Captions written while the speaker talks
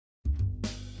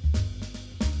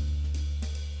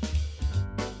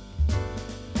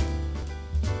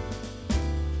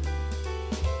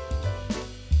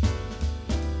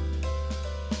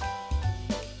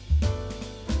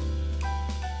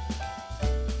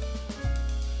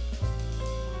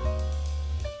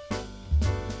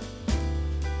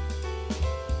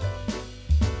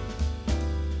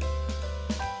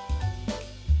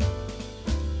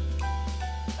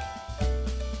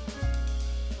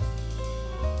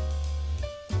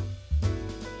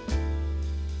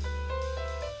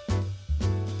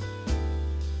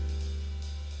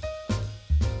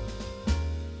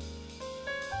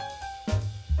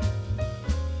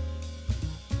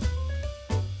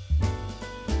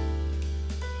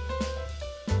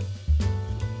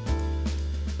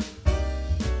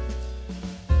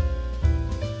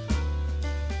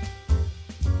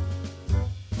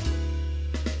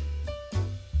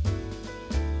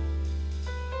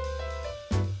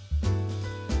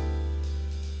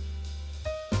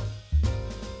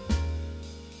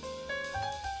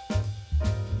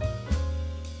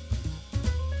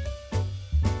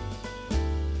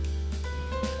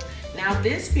Now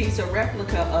this piece, a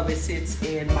replica of it, sits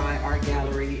in my art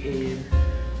gallery in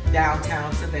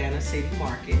downtown Savannah City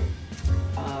Market.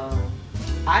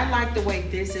 I like the way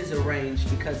this is arranged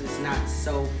because it's not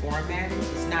so formatted,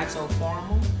 it's not so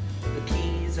formal. The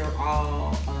keys are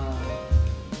all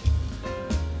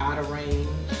out of range,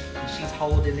 and she's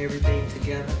holding everything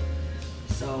together.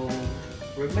 So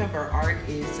remember, art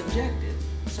is subjective.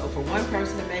 So for one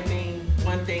person it may mean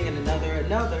one thing and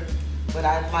another, but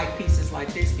I like pieces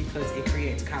like this because it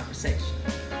creates conversation.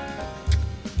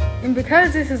 And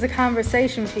because this is a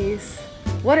conversation piece,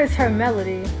 what is her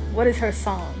melody? What is her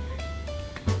song?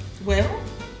 Well,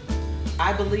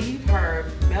 I believe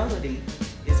her melody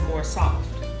is more soft,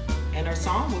 and her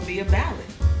song would be a ballad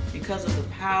because of the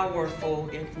powerful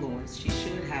influence she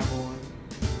should have on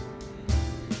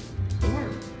the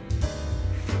world.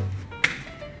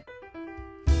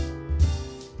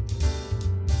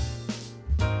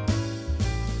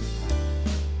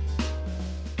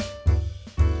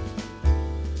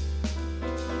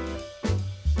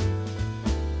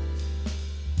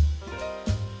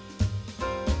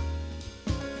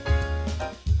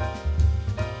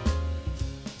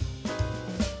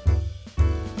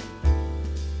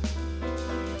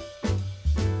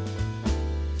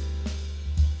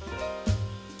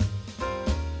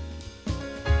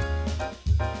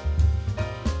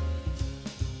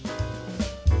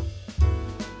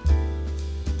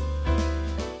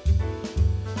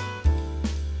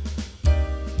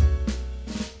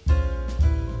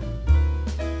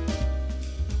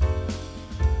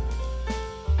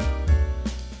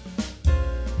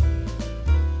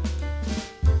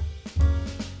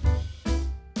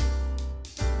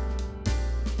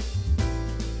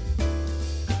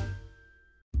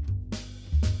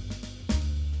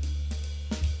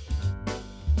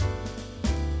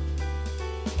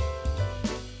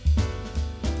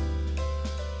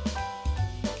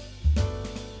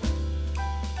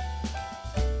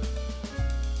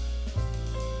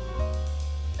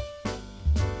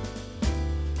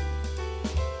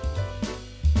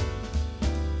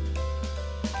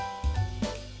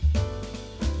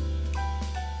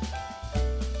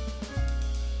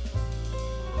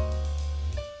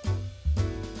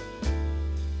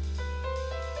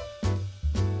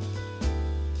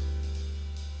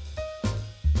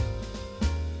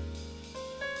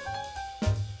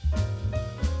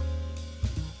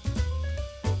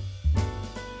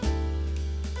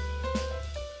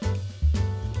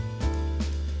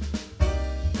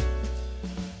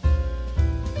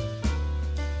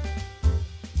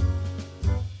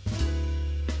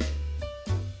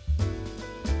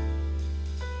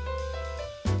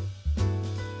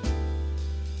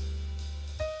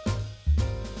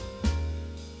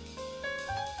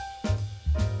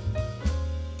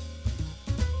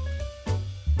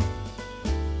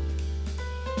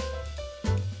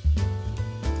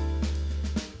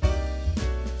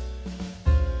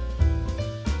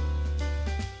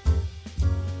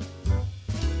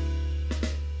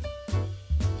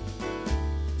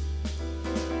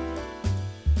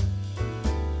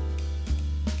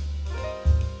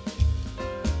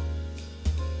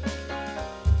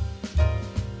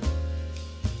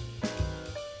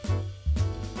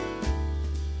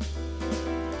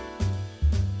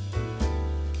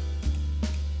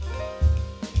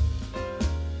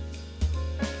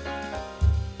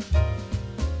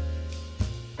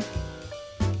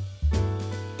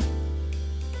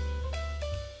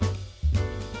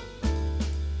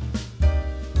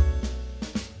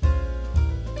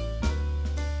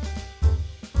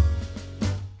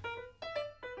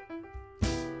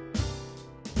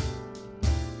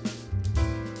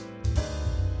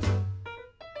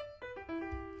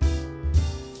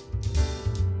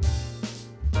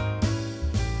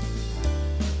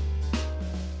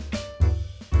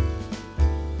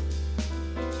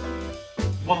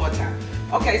 One more time.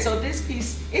 Okay, so this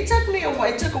piece, it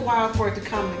took a while for it to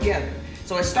come together.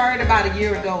 So it started about a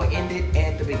year ago and ended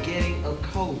at the beginning of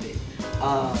COVID.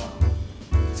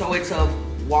 So it's of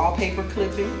wallpaper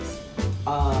clippings.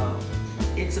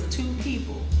 It's of two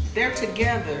people. They're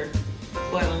together,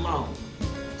 but alone.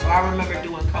 So I remember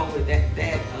doing COVID,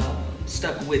 that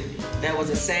stuck with me. That was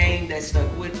a saying that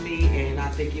stuck with me, and I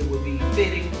think it would be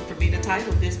fitting for me to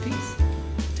title this piece,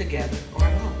 Together or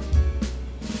Alone.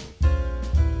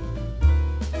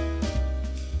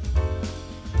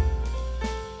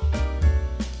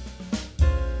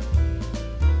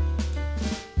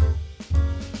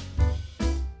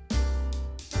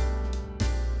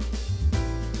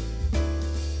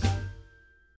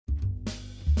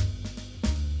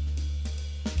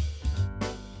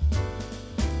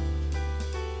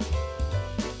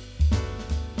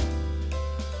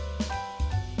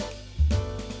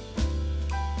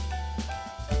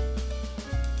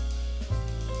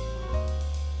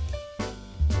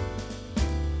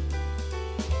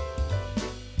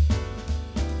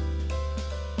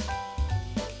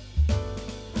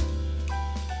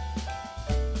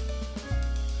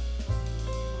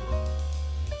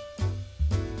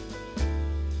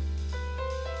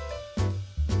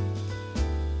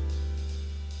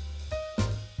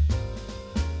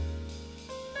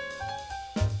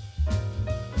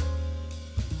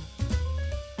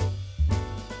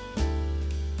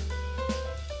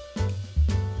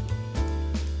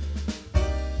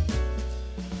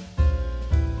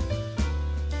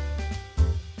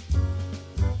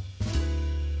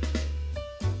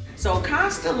 So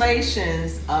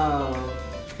Constellations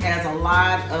has a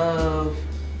lot of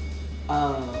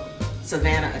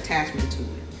Savannah attachment to it.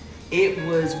 It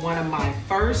was one of my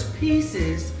first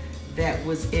pieces that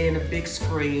was in a big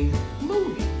screen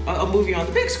movie, a movie on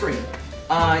the big screen.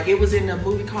 It was in a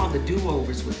movie called The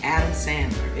Do-Overs with Adam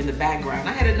Sandler in the background.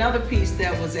 I had another piece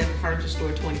that was at the furniture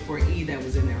store 24E that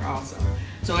was in there also.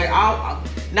 So it all,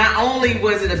 not only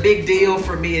was it a big deal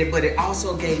for me, but it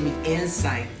also gave me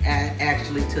insight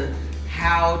actually to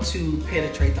how to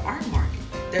penetrate the art market.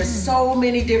 There's so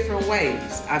many different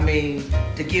ways. I mean,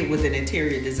 to get with an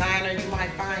interior designer, you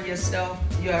might find yourself,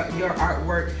 your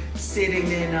artwork sitting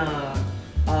in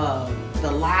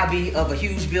the lobby of a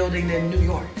huge building in New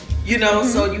York. You know,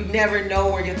 so you never know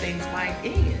where your things might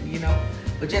end, you know.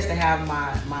 But just to have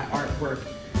my artwork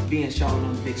being shown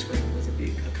on the big screen was a big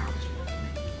accomplishment for me.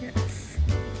 Yes.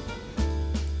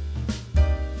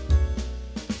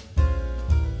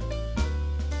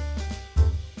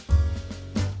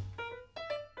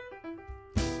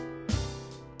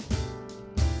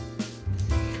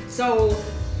 So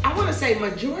I want to say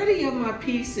majority of my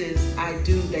pieces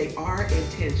they are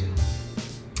intentional.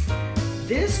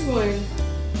 This one,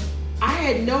 I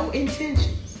had no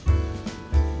intentions.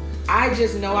 I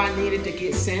just know I needed to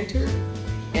get centered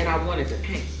and I wanted to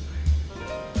paint.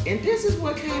 And this is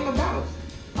what came about.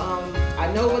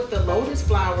 I know what the lotus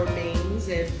flower means,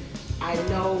 and I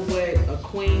know what a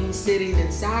queen sitting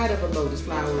inside of a lotus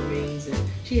flower means. And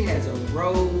she has a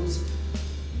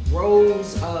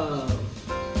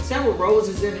several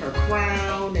roses in her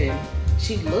crown, and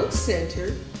she looks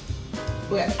centered,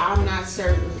 but I'm not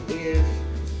certain if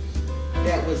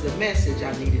that was the message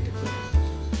I needed to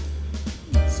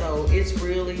put. So it's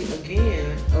really,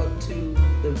 again, up to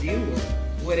the viewer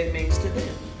what it means to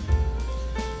them.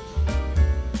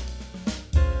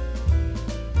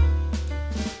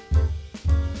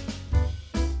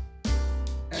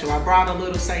 So I brought a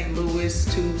little St. Louis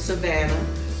to Savannah.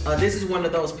 This is one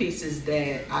of those pieces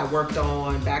that I worked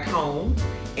on back home.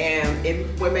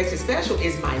 And what makes it special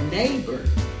is my neighbor.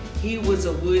 He was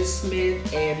a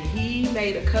woodsmith and he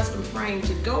made a custom frame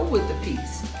to go with the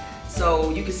piece.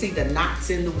 So you can see the knots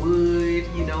in the wood,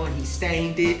 you know, and he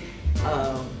stained it.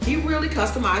 He really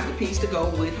customized the piece to go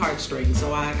with heartstrings.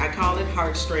 So I call it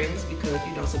heartstrings because,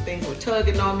 you know, some things were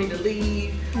tugging on me to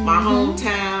leave my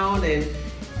hometown,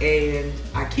 and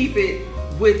I keep it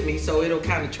with me so it'll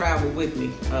kind of travel with me.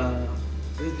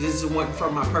 This is one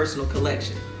from my personal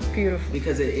collection. Beautiful.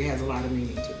 Because it has a lot of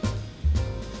meaning to it.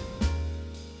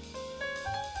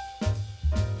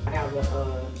 I have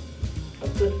a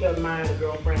sister of mine, a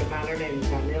girlfriend of mine, her name is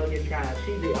Cornelia Tribe.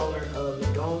 She's the owner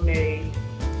of Gourmet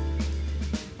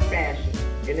Fashion,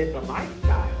 and it's a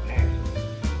lifestyle actually.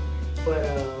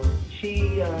 But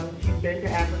she's been to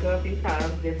Africa a few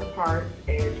times, different parts,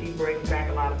 and she brings back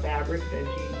a lot of fabrics, and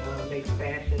she makes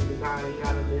fashion designs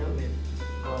out of them, and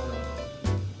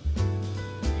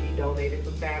she donated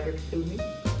some fabrics to me,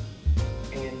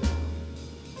 and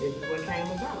this is what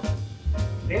came about.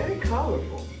 Very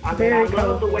colorful. I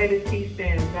love the way this piece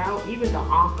stands out. Even the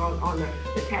ink on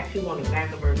the tattoo on the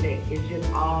back of her neck, it's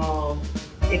just all,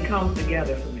 it comes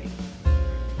together for me.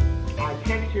 I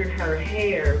textured her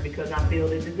hair because I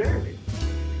feel it deserves it.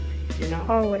 You know?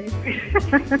 Always.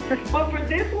 But for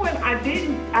this one, I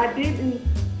didn't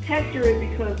texture it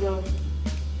because of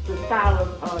the style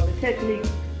of the technique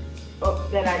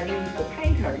that I used to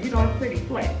paint her. You know, it's pretty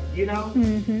flat, you know?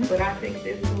 But I think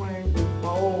this one was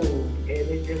bold, and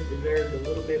it just deserves a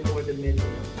little bit more dimension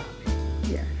on top.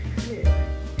 Yeah. Yeah.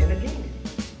 And again,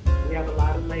 we have a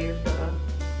lot of layers to us.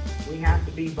 We have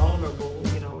to be vulnerable,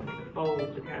 you know, and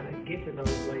exposed to kind of get to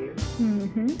those layers.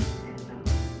 And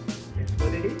that's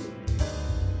what it is.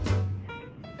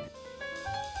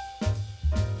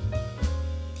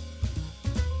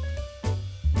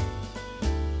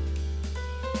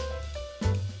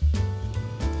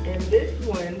 And this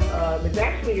one is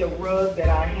actually a rug that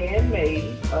I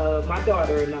handmade. My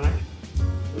daughter and I,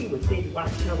 we would sit and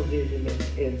watch television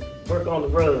and work on the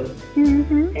rug.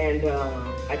 And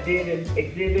I did an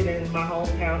exhibit in my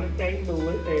hometown in St.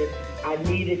 Louis, and I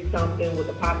needed something with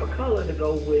a pop of color to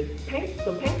go with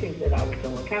some paintings that I was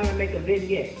doing, kind of make a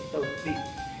vignette, so to speak.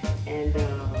 And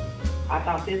I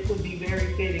thought this would be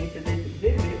very fitting to this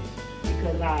exhibit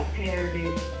because I paired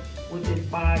it with this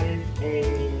bodice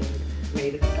and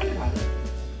made a skirt out of it.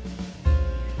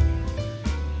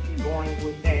 Going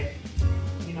with that,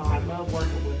 you know, I love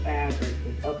working with fabrics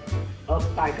and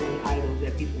upcycling items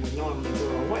that people would normally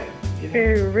throw away. You know?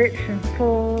 Very rich and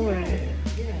full. Yeah.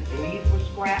 And these were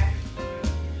scraps.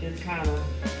 Just kind of,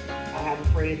 I have a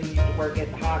friend who used to work at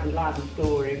the Hobby Lobby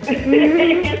store. And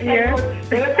it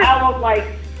was almost like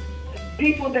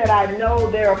people that I know,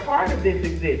 they're a part of this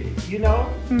existence, you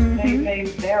know?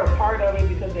 They're a part of it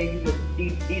because they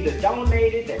either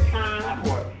donated their time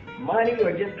or money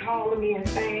or just calling me and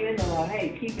saying,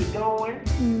 hey, keep it going.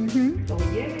 So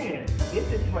yeah,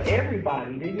 this is for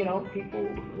everybody. You know, people,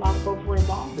 a lot of folks were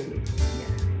involved in it.